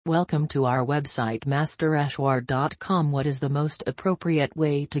Welcome to our website mastereshwar.com. What is the most appropriate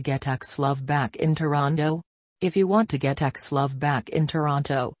way to get ex-love back in Toronto? If you want to get ex-love back in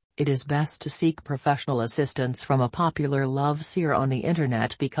Toronto, it is best to seek professional assistance from a popular love seer on the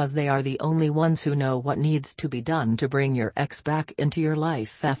internet because they are the only ones who know what needs to be done to bring your ex back into your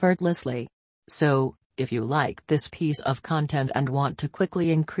life effortlessly. So, if you like this piece of content and want to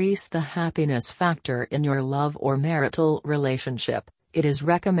quickly increase the happiness factor in your love or marital relationship, it is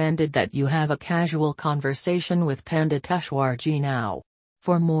recommended that you have a casual conversation with Pandit Eshwar Ji now.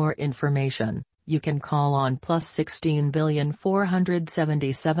 For more information, you can call on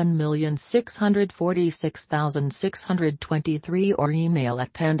 +16,477,646,623 or email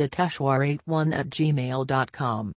at panditeshwar81@gmail.com.